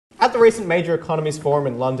At the recent Major Economies Forum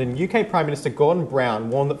in London, UK Prime Minister Gordon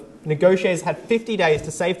Brown warned that negotiators had 50 days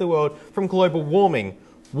to save the world from global warming,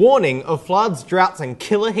 warning of floods, droughts and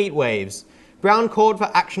killer heat waves. Brown called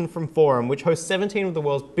for action from Forum, which hosts 17 of the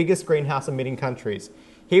world's biggest greenhouse emitting countries.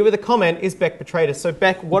 Here with a comment is Beck Petratus. So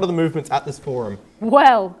Beck, what are the movements at this forum?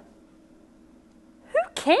 Well, who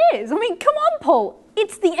cares? I mean, come on, Paul.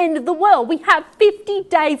 It's the end of the world. We have 50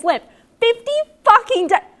 days left. 50 fucking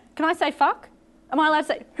days. Can I say fuck? Am I allowed to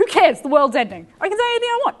say, who cares? The world's ending. I can say anything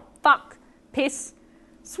I want. Fuck, piss,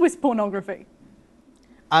 Swiss pornography.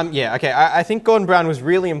 Yeah, okay. I think Gordon Brown was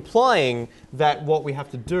really implying that what we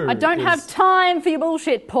have to do I don't have time for your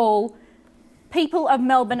bullshit, Paul. People of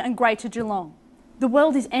Melbourne and Greater Geelong, the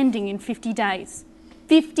world is ending in 50 days.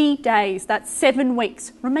 50 days, that's 7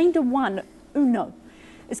 weeks. Remainder one, uno.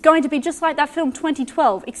 It's going to be just like that film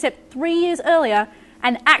 2012, except 3 years earlier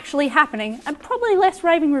and actually happening, and probably less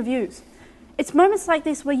raving reviews. It's moments like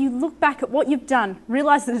this where you look back at what you've done,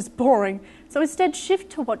 realise that it's boring, so instead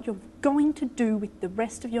shift to what you're going to do with the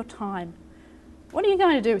rest of your time. What are you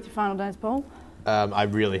going to do with your final days, Paul? I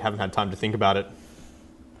really haven't had time to think about it.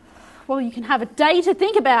 Well, you can have a day to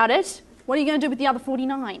think about it. What are you going to do with the other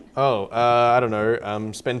 49? Oh, I don't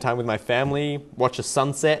know. Spend time with my family, watch a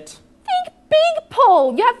sunset. Think big,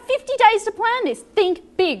 Paul. You have 50 days to plan this.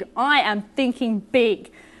 Think big. I am thinking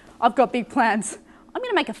big. I've got big plans. I'm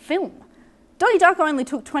going to make a film. Donnie Darko only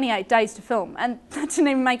took 28 days to film, and that didn't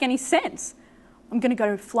even make any sense. I'm going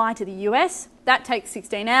to fly to the US. That takes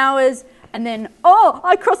 16 hours. And then,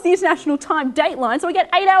 I crossed the international time date line, so I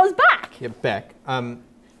get 8 hours back. Yeah, Beck. No.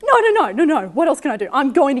 What else can I do?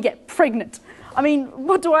 I'm going to get pregnant. I mean,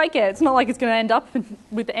 what do I care? It's not like it's going to end up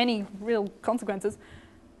with any real consequences.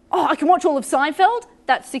 Oh, I can watch all of Seinfeld.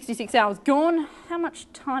 That's 66 hours gone. How much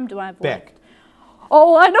time do I have left? Beck.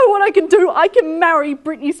 Oh, I know what I can do. I can marry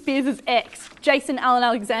Britney Spears' ex, Jason Allen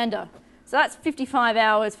Alexander. So that's 55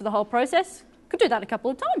 hours for the whole process. Could do that a couple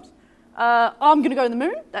of times. I'm going to go to the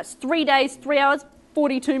moon. That's 3 days, 3 hours,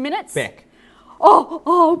 42 minutes. Beck.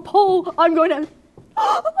 Oh, Paul, I'm going to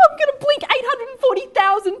blink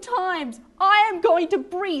 840,000 times. I am going to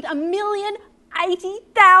breathe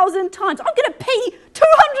 1,080,000 times. I'm going to pee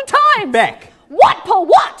 200 times. Beck. What, Paul,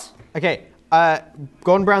 what? Okay,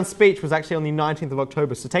 Gordon Brown's speech was actually on the 19th of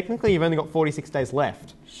October, so technically you've only got 46 days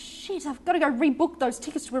left. Shit, I've got to go rebook those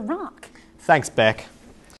tickets to Iraq. Thanks, Beck.